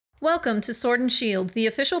Welcome to Sword and Shield, the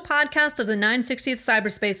official podcast of the 960th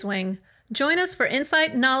Cyberspace Wing. Join us for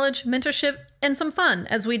insight, knowledge, mentorship, and some fun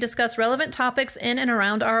as we discuss relevant topics in and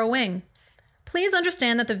around our wing. Please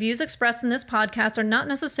understand that the views expressed in this podcast are not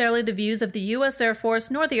necessarily the views of the U.S. Air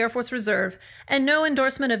Force nor the Air Force Reserve, and no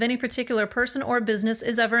endorsement of any particular person or business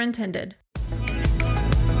is ever intended.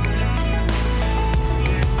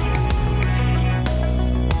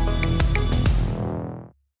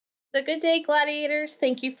 So good day, gladiators.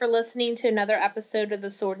 Thank you for listening to another episode of the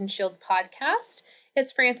Sword and Shield podcast.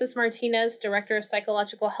 It's Frances Martinez, Director of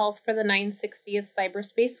Psychological Health for the 960th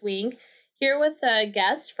Cyberspace Wing, here with a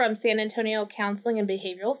guest from San Antonio Counseling and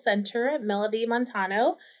Behavioral Center, Melody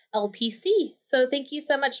Montano, LPC. So thank you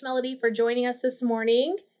so much, Melody, for joining us this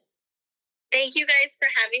morning. Thank you guys for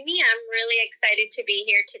having me. I'm really excited to be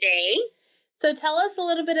here today. So tell us a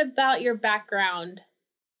little bit about your background.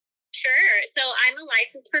 Sure. So I'm a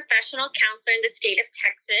licensed professional counselor in the state of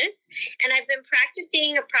Texas, and I've been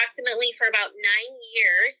practicing approximately for about 9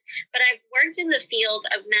 years, but I've worked in the field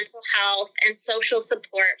of mental health and social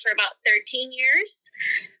support for about 13 years.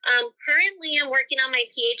 Currently, I'm working on my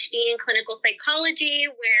PhD in clinical psychology,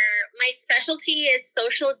 where my specialty is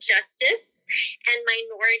social justice and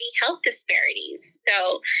minority health disparities.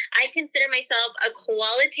 So I consider myself a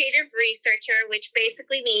qualitative researcher, which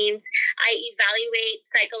basically means I evaluate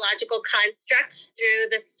psychological constructs through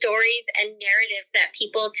the stories and narratives that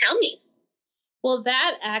people tell me. Well,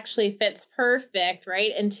 that actually fits perfect,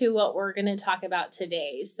 right, into what we're going to talk about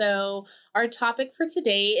today. So our topic for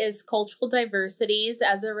today is cultural diversities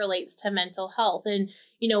as it relates to mental health and,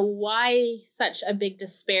 why such a big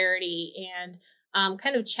disparity, and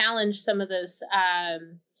kind of challenge some of those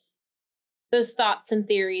thoughts and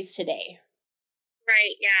theories today.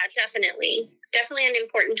 Right. Yeah, definitely. Definitely an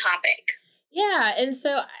important topic. Yeah. And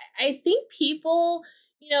so I think people,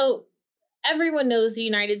 everyone knows the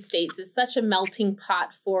United States is such a melting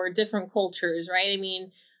pot for different cultures, right? I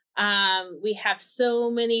mean, we have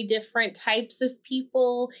so many different types of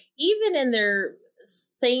people, even in their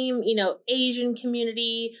same, Asian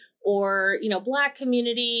community or, Black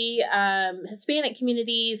community, Hispanic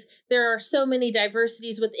communities. There are so many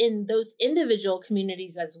diversities within those individual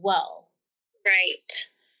communities as well. Right.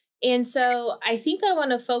 And so I think I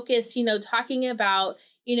want to focus, talking about,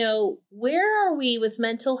 where are we with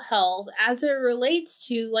mental health as it relates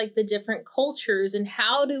to like the different cultures, and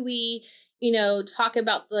how do we, talk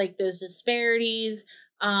about like those disparities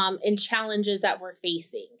and challenges that we're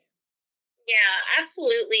facing? Yeah,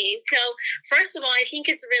 absolutely. So first of all, I think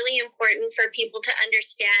it's really important for people to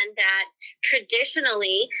understand that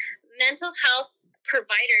traditionally mental health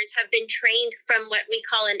providers have been trained from what we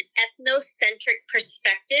call an ethnocentric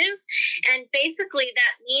perspective. And basically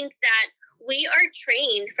that means that we are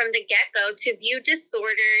trained from the get-go to view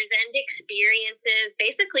disorders and experiences,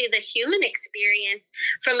 basically the human experience,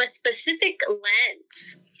 from a specific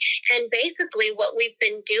lens. And basically what we've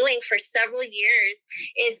been doing for several years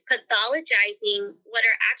is pathologizing what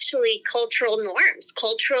are actually cultural norms.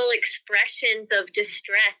 Cultural expressions of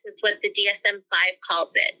distress is what the DSM-5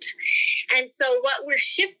 calls it. And so what we're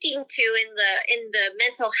shifting to in the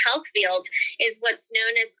mental health field is what's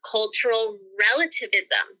known as cultural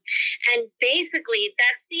relativism. And basically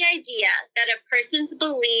that's the idea that a person's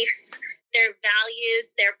beliefs, their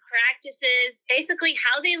values, their practices, basically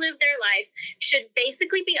how they live their life should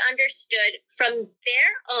basically be understood from their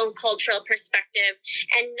own cultural perspective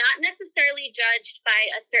and not necessarily judged by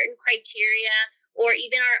a certain criteria or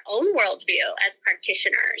even our own worldview as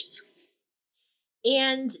practitioners.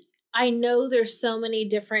 And I know there's so many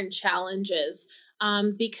different challenges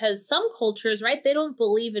because some cultures, right, they don't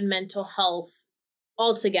believe in mental health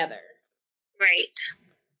altogether. Right.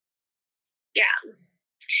 Yeah.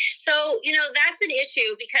 So, that's an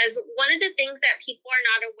issue because one of the things that people are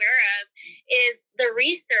not aware of is the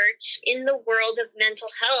research in the world of mental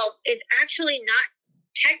health is actually not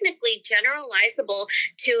technically generalizable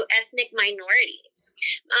to ethnic minorities.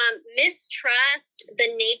 Mistrust,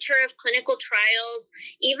 the nature of clinical trials,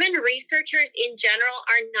 even researchers in general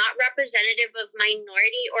are not representative of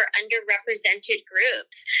minority or underrepresented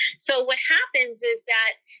groups. So what happens is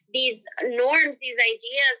that these norms, these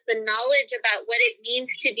ideas, the knowledge about what it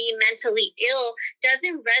means to be mentally ill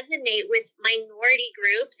doesn't resonate with minority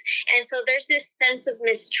groups. And so there's this sense of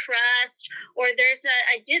mistrust, or there's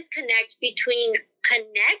a disconnect between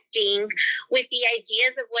connecting with the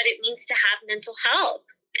ideas of what it means to have mental health.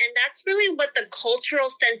 And that's really what the cultural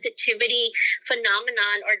sensitivity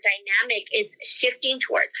phenomenon or dynamic is shifting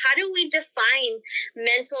towards. How do we define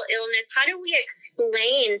mental illness? How do we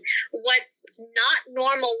explain what's not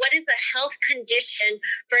normal? What is a health condition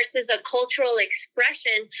versus a cultural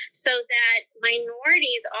expression, so that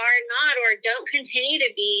minorities are not or don't continue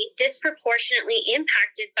to be disproportionately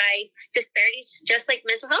impacted by disparities, just like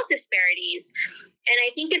mental health disparities. And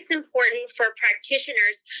I think it's important for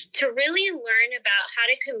practitioners to really learn about how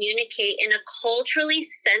to communicate in a culturally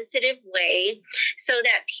sensitive way, so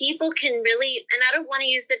that people can really, and I don't want to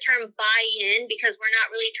use the term buy in, because we're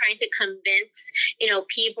not really trying to convince,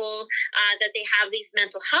 people that they have these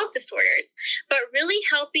mental health disorders, but really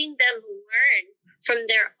helping them learn from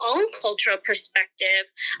their own cultural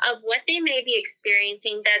perspective of what they may be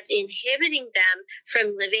experiencing that's inhibiting them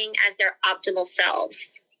from living as their optimal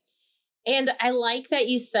selves. And I like that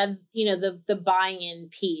you said, the buy-in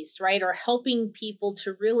piece, right? Or helping people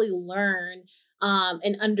to really learn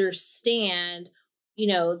and understand,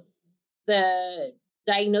 the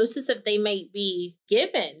diagnosis that they might be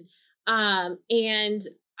given. And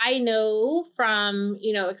I know from,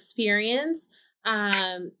 experience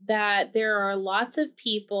that there are lots of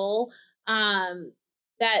people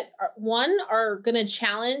that are going to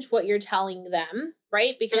challenge what you're telling them,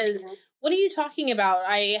 right? Because what are you talking about?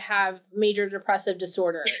 I have major depressive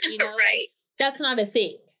disorder, Right. That's not a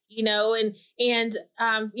thing, and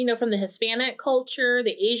from the Hispanic culture,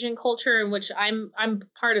 the Asian culture, in which I'm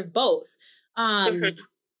part of both.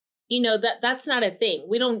 That's not a thing.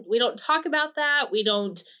 We don't talk about that. We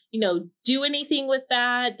don't, do anything with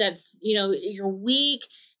that. That's, you're weak.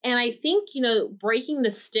 And I think, breaking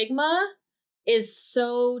the stigma is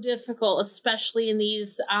so difficult, especially in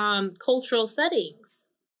these cultural settings.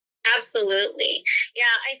 Absolutely.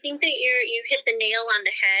 Yeah, I think that you hit the nail on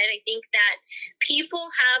the head. I think that people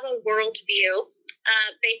have a worldview.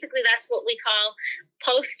 Basically, that's what we call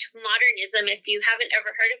postmodernism, if you haven't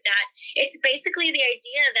ever heard of that. It's basically the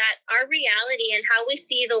idea that our reality and how we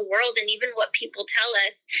see the world, and even what people tell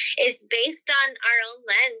us, is based on our own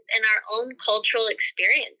lens and our own cultural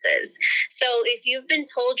experiences. So if you've been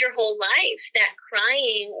told your whole life that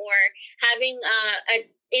crying or having a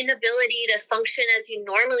inability to function as you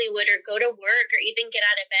normally would, or go to work, or even get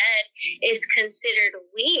out of bed, is considered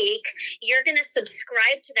weak, you're going to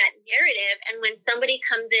subscribe to that narrative. And when somebody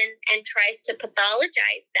comes in and tries to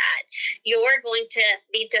pathologize that, you're going to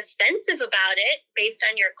be defensive about it based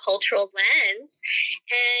on your cultural lens.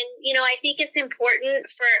 And, I think it's important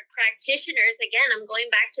for practitioners, again, I'm going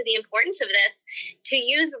back to the importance of this, to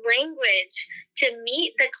use language to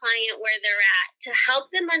meet the client where they're at, to help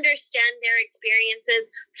them understand their experiences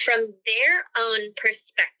from their own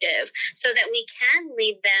perspective, so that we can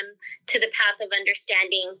lead them to the path of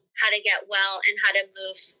understanding how to get well and how to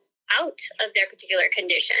move out of their particular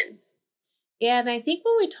condition. Yeah, and I think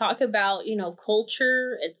when we talk about,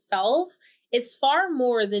 culture itself, it's far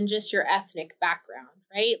more than just your ethnic background,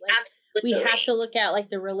 right? Absolutely. We have to look at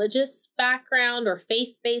the religious background or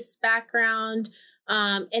faith-based background,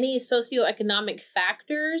 any socioeconomic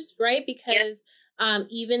factors, right? Because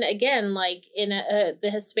even again, in the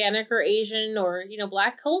Hispanic or Asian or,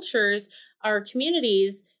 Black cultures, our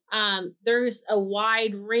communities, there's a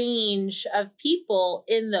wide range of people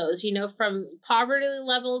in those, from poverty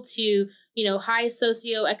level to, high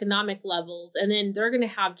socioeconomic levels. And then they're going to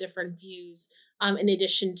have different views in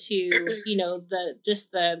addition to,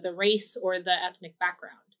 the race or the ethnic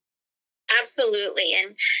background. Absolutely.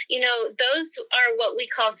 And, those are what we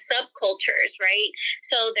call subcultures, right?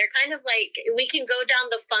 So they're kind of we can go down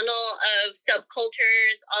the funnel of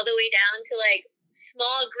subcultures all the way down to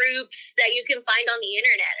small groups that you can find on the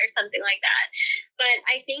internet or something like that. But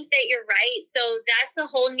I think that you're right. So that's a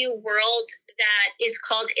whole new world that is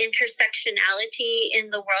called intersectionality in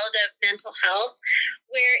the world of mental health,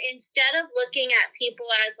 where instead of looking at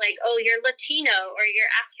people as oh, you're Latino or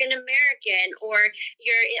you're African American or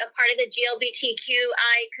you're a part of the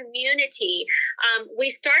GLBTQI community,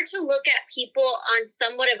 we start to look at people on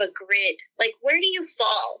somewhat of a grid. Where do you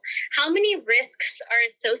fall? How many risks are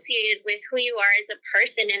associated with who you are as a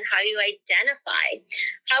person and how you identify?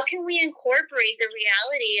 How can we incorporate the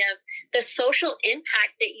reality of the social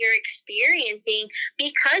impact that you're experiencing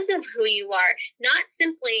because of who you are, not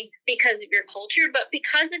simply because of your culture, but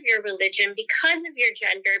because of your religion, because of your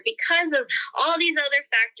gender, because of all these other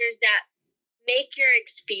factors that make your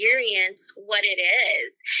experience what it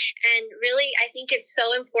is. And really, I think it's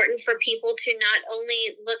so important for people to not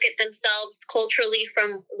only look at themselves culturally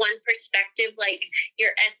from one perspective, like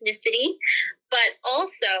your ethnicity, but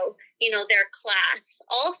also, their class,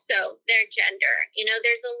 also their gender.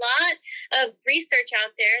 There's a lot of research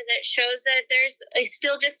out there that shows that there's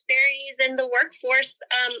still disparities in the workforce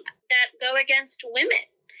that go against women.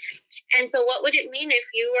 And so what would it mean if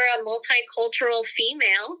you were a multicultural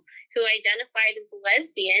female who identified as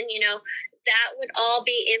lesbian? That would all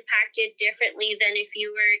be impacted differently than if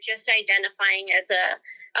you were just identifying as a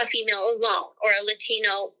female alone, or a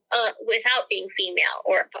Latino without being female,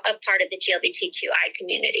 or a part of the LGBTQI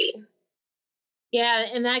community. Yeah,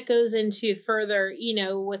 and that goes into further,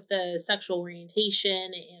 with the sexual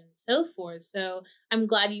orientation and so forth. So I'm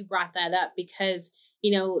glad you brought that up because,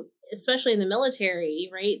 especially in the military,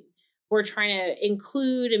 right, we're trying to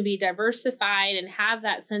include and be diversified and have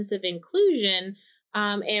that sense of inclusion.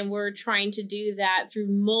 And we're trying to do that through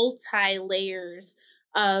multi-layers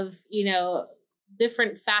of,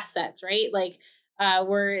 different facets, right? Like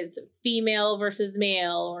where it's female versus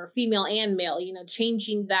male, or female and male,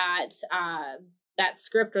 changing that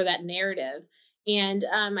script or that narrative. And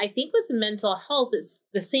I think with mental health, it's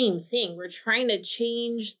the same thing. We're trying to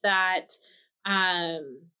change that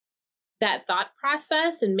thought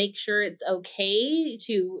process and make sure it's okay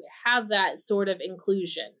to have that sort of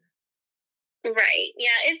inclusion. Right.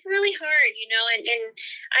 Yeah, it's really hard, and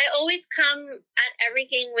I always come at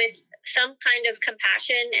everything with some kind of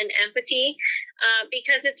compassion and empathy,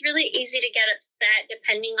 because it's really easy to get upset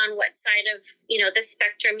depending on what side of, the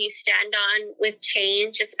spectrum you stand on with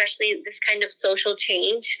change, especially this kind of social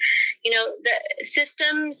change. The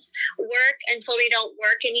systems work until they don't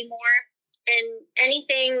work anymore. And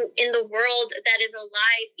anything in the world that is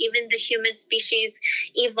alive, even the human species,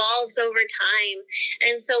 evolves over time.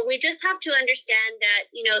 And so we just have to understand that,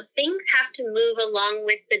 things have to move along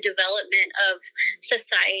with the development of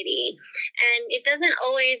society. And it doesn't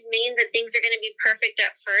always mean that things are going to be perfect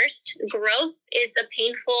at first. Growth is a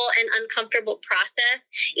painful and uncomfortable process,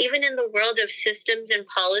 even in the world of systems and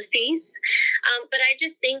policies. But I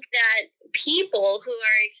just think that people who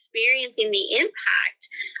are experiencing the impact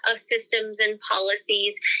of systems and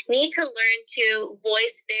policies need to learn to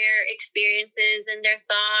voice their experiences and their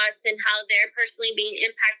thoughts and how they're personally being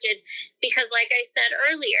impacted. Because like I said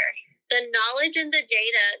earlier, the knowledge and the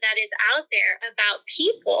data that is out there about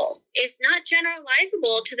people is not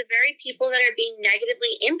generalizable to the very people that are being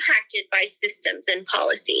negatively impacted by systems and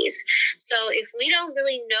policies. So if we don't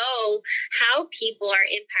really know how people are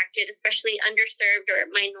impacted, especially underserved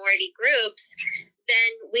or minority groups,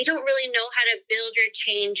 then we don't really know how to build or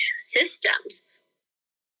change systems.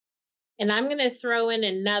 And I'm going to throw in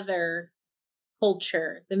another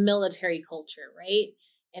culture, the military culture, right?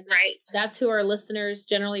 And that's who our listeners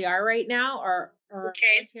generally are right now, our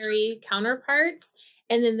military counterparts.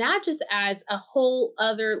 And then that just adds a whole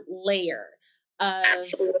other layer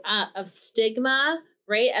of stigma,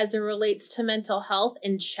 right, as it relates to mental health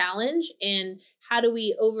and challenge. And how do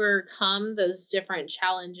we overcome those different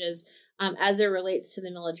challenges as it relates to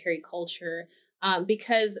the military culture?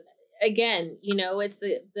 Because, again, it's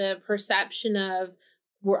the perception of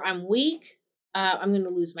where I'm weak, I'm going to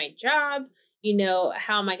lose my job.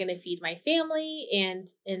 How am I going to feed my family,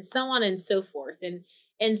 and so on and so forth.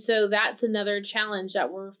 And so that's another challenge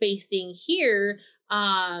that we're facing here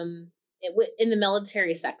in the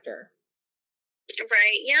military sector.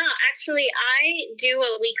 Right. Yeah. Actually, I do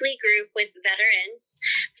a weekly group with veterans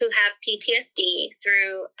who have PTSD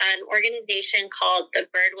through an organization called the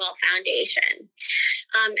Birdwell Foundation.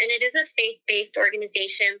 And it is a faith-based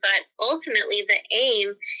organization, but ultimately the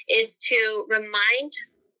aim is to remind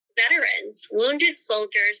veterans, wounded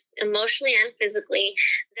soldiers, emotionally and physically,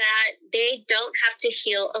 that they don't have to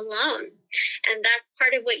heal alone. And that's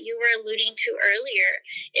part of what you were alluding to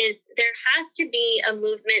earlier, is there has to be a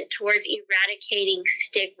movement towards eradicating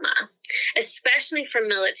stigma, especially for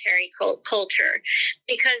military culture,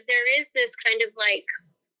 because there is this kind of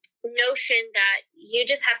notion that you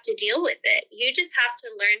just have to deal with it. You just have to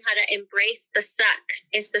learn how to embrace the suck,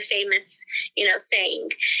 is the famous, saying.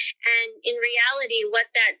 And in reality, what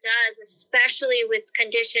that does, especially with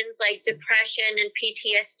conditions like depression and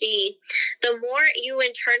PTSD, the more you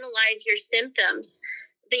internalize your symptoms,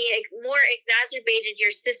 the more exacerbated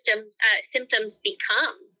your symptoms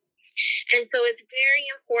become. And so it's very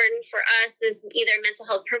important for us as either mental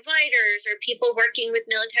health providers or people working with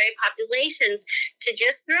military populations to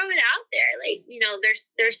just throw it out there.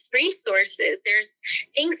 There's resources, there's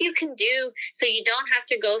things you can do so you don't have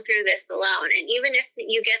to go through this alone. And even if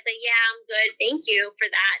you get the, yeah, I'm good, thank you for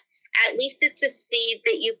that, at least it's a seed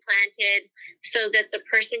that you planted so that the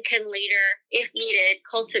person can later, if needed,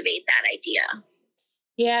 cultivate that idea.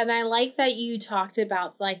 Yeah, and I like that you talked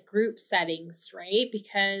about like group settings, right?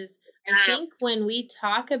 Because I think when we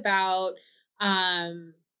talk about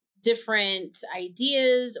different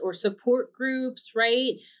ideas or support groups,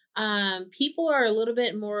 right? People are a little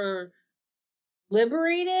bit more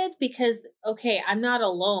liberated because, okay, I'm not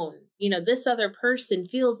alone. This other person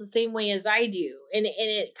feels the same way as I do. And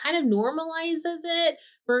it kind of normalizes it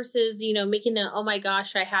versus, making it, oh my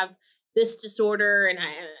gosh, I have this disorder and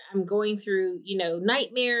I'm going through,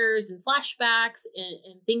 nightmares and flashbacks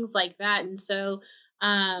and things like that. And so,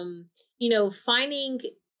 finding,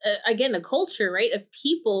 again, a culture, right, of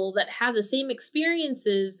people that have the same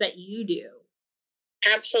experiences that you do.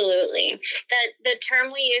 Absolutely. The term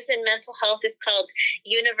we use in mental health is called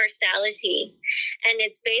universality. And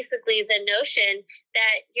it's basically the notion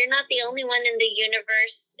that you're not the only one in the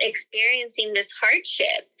universe experiencing this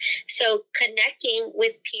hardship. So connecting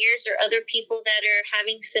with peers or other people that are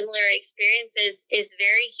having similar experiences is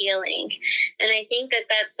very healing. And I think that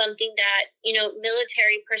that's something that,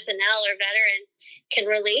 military personnel or veterans can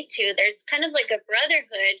relate to. There's kind of like a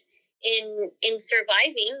brotherhood in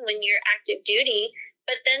surviving when you're active duty.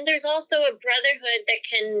 But then there's also a brotherhood that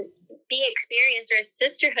can be experienced, or a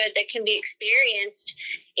sisterhood that can be experienced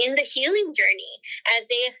in the healing journey as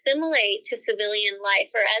they assimilate to civilian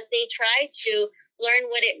life, or as they try to learn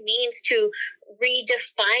what it means to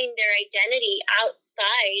redefine their identity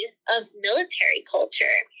outside of military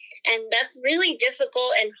culture. And that's really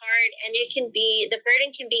difficult and hard. And the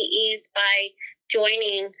burden can be eased by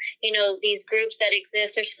joining, these groups that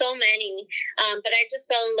exist. There's so many. But I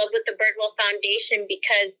just fell in love with the Birdwell Foundation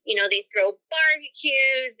because, they throw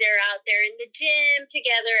barbecues, they're out there in the gym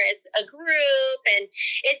together as a group. And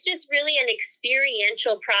it's just really an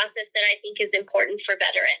experiential process that I think is important for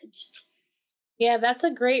veterans. Yeah, that's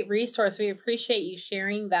a great resource. We appreciate you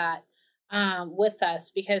sharing that with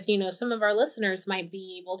us because, some of our listeners might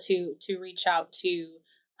be able to reach out to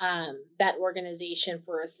that organization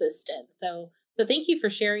for assistance. So thank you for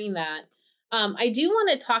sharing that. I do want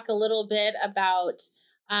to talk a little bit about,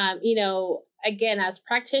 again, as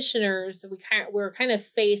practitioners, we're kind of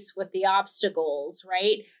faced with the obstacles,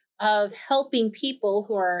 right, of helping people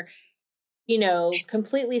who are,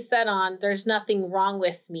 completely set on there's nothing wrong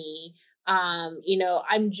with me. I'm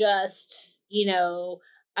just,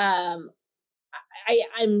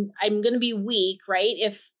 I'm going to be weak, right?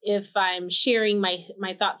 If I'm sharing my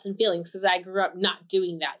thoughts and feelings, because I grew up not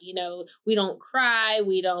doing that. We don't cry,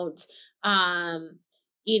 we don't,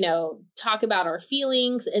 talk about our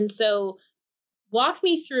feelings. And so walk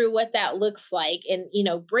me through what that looks like and,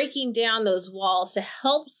 breaking down those walls to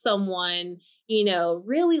help someone,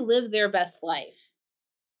 really live their best life.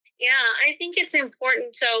 Yeah, I think it's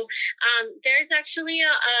important. So there's actually a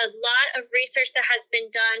lot of research that has been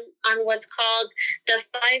done on what's called the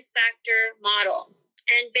 5-factor model.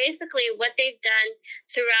 And basically what they've done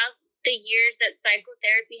throughout the years that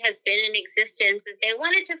psychotherapy has been in existence is they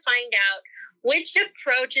wanted to find out which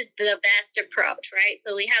approach is the best approach, right?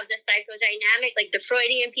 So we have the psychodynamic, like the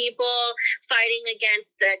Freudian people fighting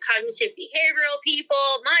against the cognitive behavioral people.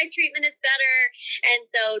 My treatment is better. And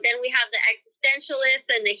so then we have the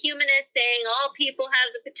existentialists and the humanists saying all people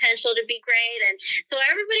have the potential to be great. And so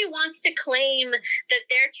everybody wants to claim that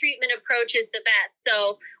their treatment approach is the best.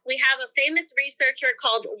 So we have a famous researcher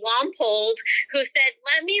called Wampold who said,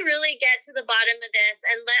 let me really get to the bottom of this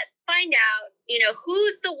and let's find out,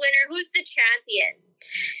 who's the winner, who's the champion.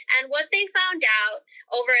 And what they found out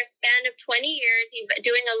over a span of 20 years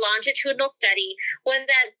doing a longitudinal study was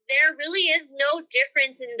that there really is no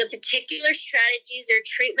difference in the particular strategies or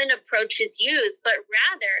treatment approaches used, but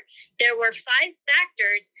rather there were 5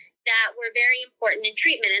 factors that were very important in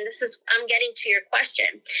treatment. And I'm getting to your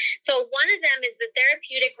question. So one of them is the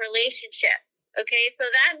therapeutic relationship. Okay, so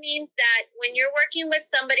that means that when you're working with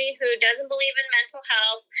somebody who doesn't believe in mental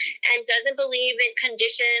health and doesn't believe in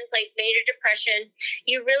conditions like major depression,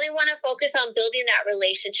 you really want to focus on building that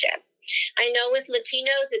relationship. I know with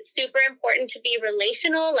Latinos, it's super important to be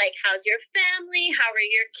relational, like how's your family? How are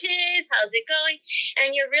your kids? How's it going?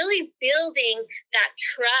 And you're really building that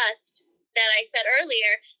trust that I said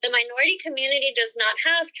earlier. The minority community does not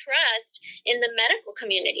have trust in the medical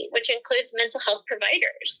community, which includes mental health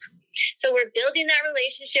providers. So we're building that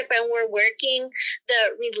relationship and we're working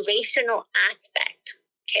the relational aspect.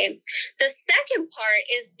 Okay. The second part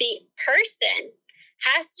is the person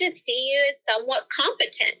has to see you as somewhat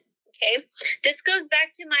competent. Okay. This goes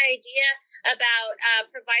back to my idea about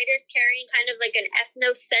providers carrying kind of like an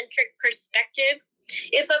ethnocentric perspective.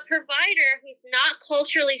 If a provider who's not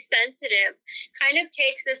culturally sensitive kind of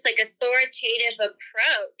takes this like authoritative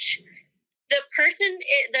approach, the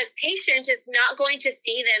patient is not going to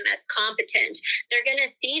see them as competent. They're going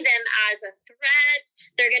to see them as a threat.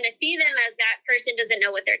 They're going to see them as that person doesn't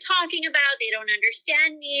know what they're talking about. They don't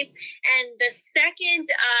understand me. And the second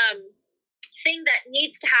thing that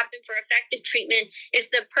needs to happen for effective treatment is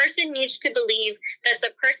the person needs to believe that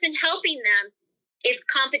the person helping them is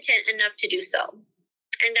competent enough to do so.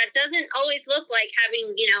 And that doesn't always look like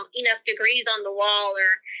having, enough degrees on the wall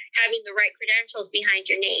or having the right credentials behind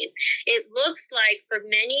your name. It looks like for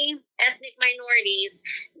many ethnic minorities,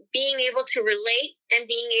 being able to relate and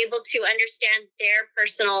being able to understand their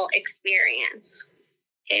personal experience.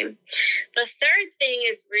 Okay. The third thing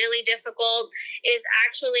is really difficult is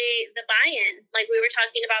actually the buy-in, like we were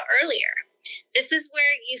talking about earlier. This is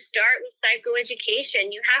where you start with psychoeducation.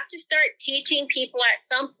 You have to start teaching people at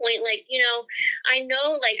some point, like, I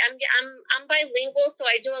know, like, I'm bilingual, so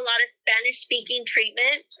I do a lot of Spanish-speaking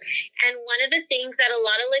treatment. And one of the things that a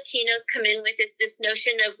lot of Latinos come in with is this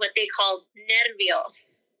notion of what they call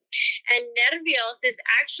nervios. And nervios is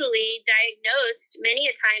actually diagnosed many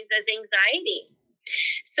a times as anxiety.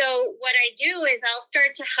 So what I do is I'll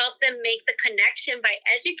start to help them make the connection by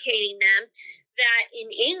educating them that in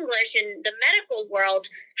English, in the medical world,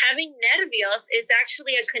 having nervios is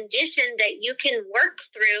actually a condition that you can work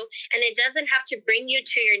through, and it doesn't have to bring you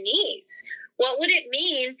to your knees. What would it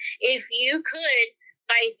mean if you could,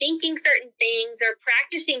 by thinking certain things or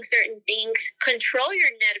practicing certain things, control your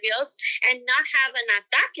nervios and not have an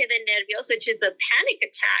ataque de nervios, which is a panic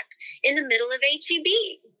attack in the middle of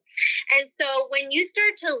HEB? And so when you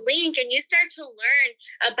start to link and you start to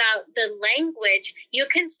learn about the language, you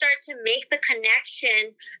can start to make the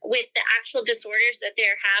connection with the actual disorders that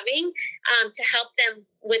they're having to help them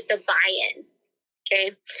with the buy-in.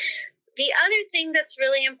 Okay. The other thing that's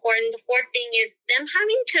really important, the fourth thing, is them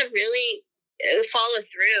having to really follow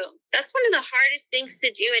through. That's one of the hardest things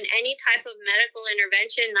to do in any type of medical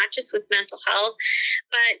intervention, not just with mental health,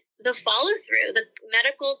 but the follow through, the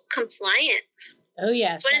medical compliance. Oh,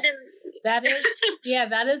 yes. That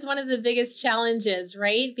is one of the biggest challenges,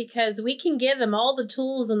 right? Because we can give them all the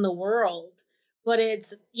tools in the world, but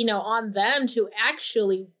it's, on them to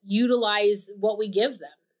actually utilize what we give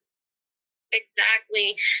them.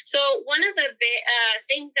 Exactly. So one of the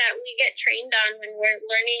things that we get trained on when we're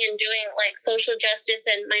learning and doing like social justice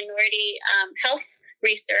and minority health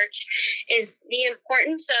research is the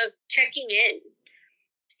importance of checking in.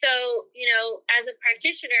 So, as a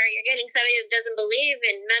practitioner, you're getting somebody that doesn't believe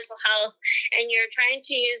in mental health, and you're trying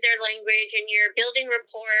to use their language, and you're building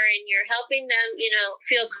rapport, and you're helping them,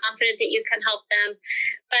 feel confident that you can help them.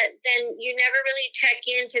 But then you never really check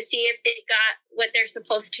in to see if they got what they're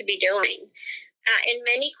supposed to be doing. In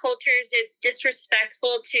many cultures, it's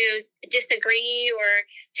disrespectful to disagree or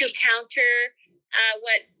to counter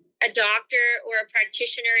what a doctor or a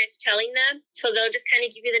practitioner is telling them. So they'll just kind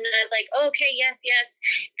of give you the nod, like, oh, okay, yes.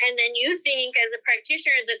 And then you think as a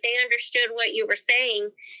practitioner that they understood what you were saying.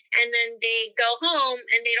 And then they go home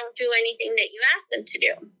and they don't do anything that you asked them to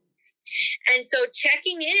do. And so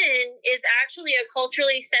checking in is actually a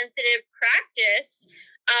culturally sensitive practice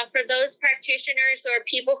for those practitioners or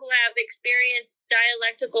people who have experienced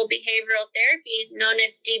dialectical behavioral therapy, known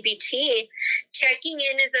as DBT. Checking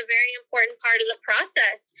in is a very important part of the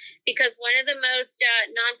process because one of the most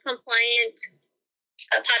non-compliant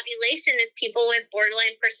population is people with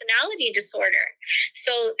borderline personality disorder.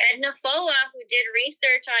 So Edna Foa, who did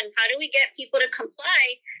research on how do we get people to comply,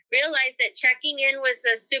 realized that checking in was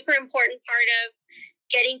a super important part of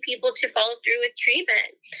getting people to follow through with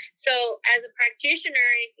treatment. So as a practitioner,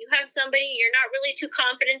 if you have somebody, you're not really too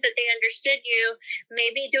confident that they understood you,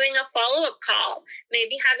 maybe doing a follow-up call,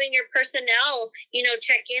 maybe having your personnel,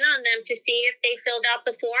 check in on them to see if they filled out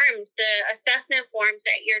the forms, the assessment forms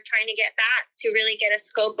that you're trying to get back to really get a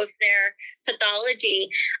scope of their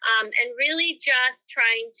pathology, and really just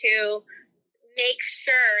trying to make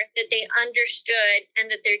sure that they understood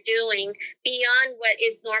and that they're doing beyond what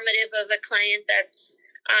is normative of a client that's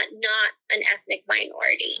not an ethnic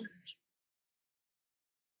minority.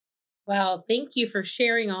 Well, thank you for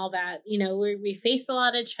sharing all that. We face a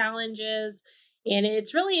lot of challenges, and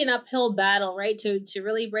it's really an uphill battle, right? To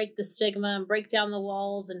really break the stigma and break down the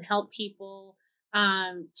walls and help people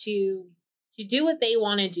to do what they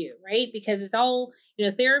want to do, right? Because it's all,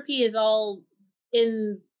 therapy is all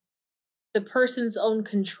in the person's own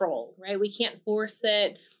control, right? We can't force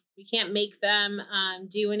it. We can't make them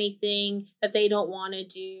do anything that they don't want to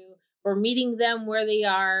do. We're meeting them where they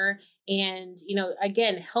are and,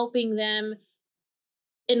 again, helping them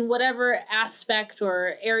in whatever aspect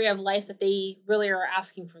or area of life that they really are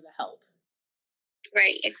asking for the help.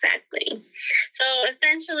 Right, exactly. So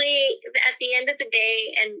essentially, at the end of the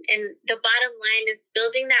day, and the bottom line is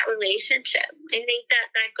building that relationship. I think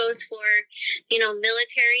that goes for,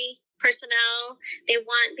 military personnel. They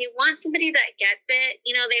want somebody that gets it.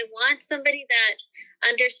 They want somebody that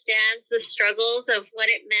understands the struggles of what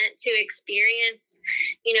it meant to experience,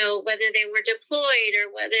 whether they were deployed or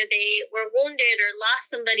whether they were wounded or lost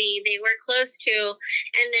somebody they were close to,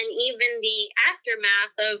 and then even the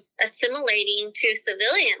aftermath of assimilating to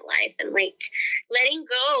civilian life and letting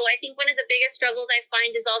go. I think one of the biggest struggles I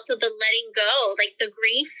find is also the letting go, the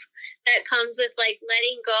grief that comes with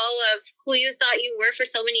letting go of who you thought you were for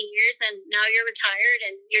so many years, and now you're retired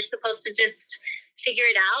and you're supposed to just figure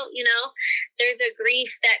it out. There's a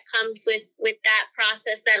grief that comes with that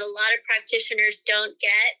process that a lot of practitioners don't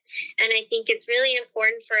get. And I think it's really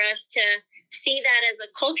important for us to see that as a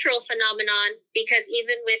cultural phenomenon, because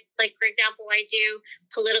even with, for example, I do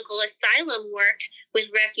political asylum work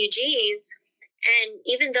with refugees, and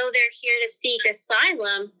even though they're here to seek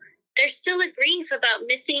asylum, there's still a grief about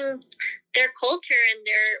missing their culture and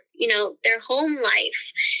their home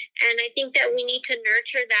life. And I think that we need to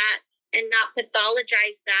nurture that and not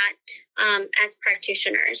pathologize that as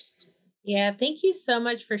practitioners. Yeah, thank you so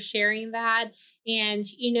much for sharing that. And,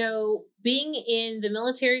 being in the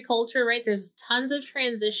military culture, right, there's tons of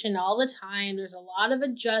transition all the time. There's a lot of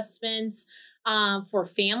adjustments for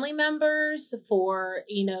family members, for,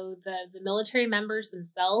 the military members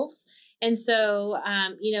themselves. And so,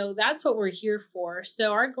 that's what we're here for.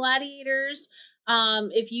 So our gladiators,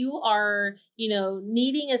 if you are,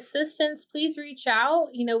 needing assistance, please reach out.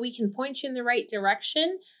 We can point you in the right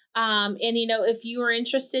direction. And, if you are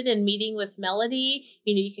interested in meeting with Melody,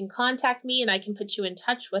 you can contact me and I can put you in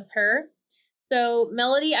touch with her. So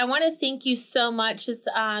Melody, I want to thank you so much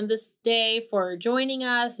this day for joining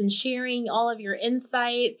us and sharing all of your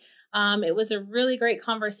insight. It was a really great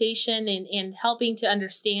conversation and helping to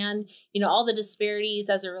understand, all the disparities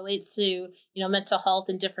as it relates to, mental health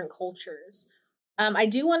in different cultures. I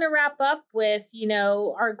do want to wrap up with,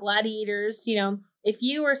 our gladiators. If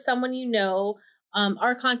you or someone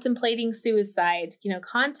are contemplating suicide,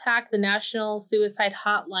 contact the National Suicide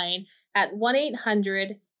Hotline at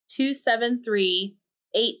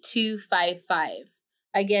 1-800-273-8255.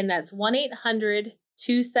 Again, that's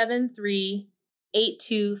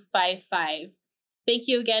 1-800-273-8255. Thank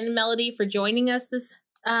you again, Melody, for joining us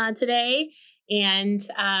today. And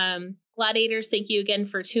gladiators, thank you again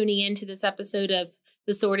for tuning in to this episode of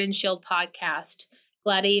the Sword and Shield podcast.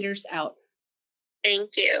 Gladiators out.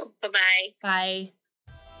 Thank you. Bye-bye. Bye.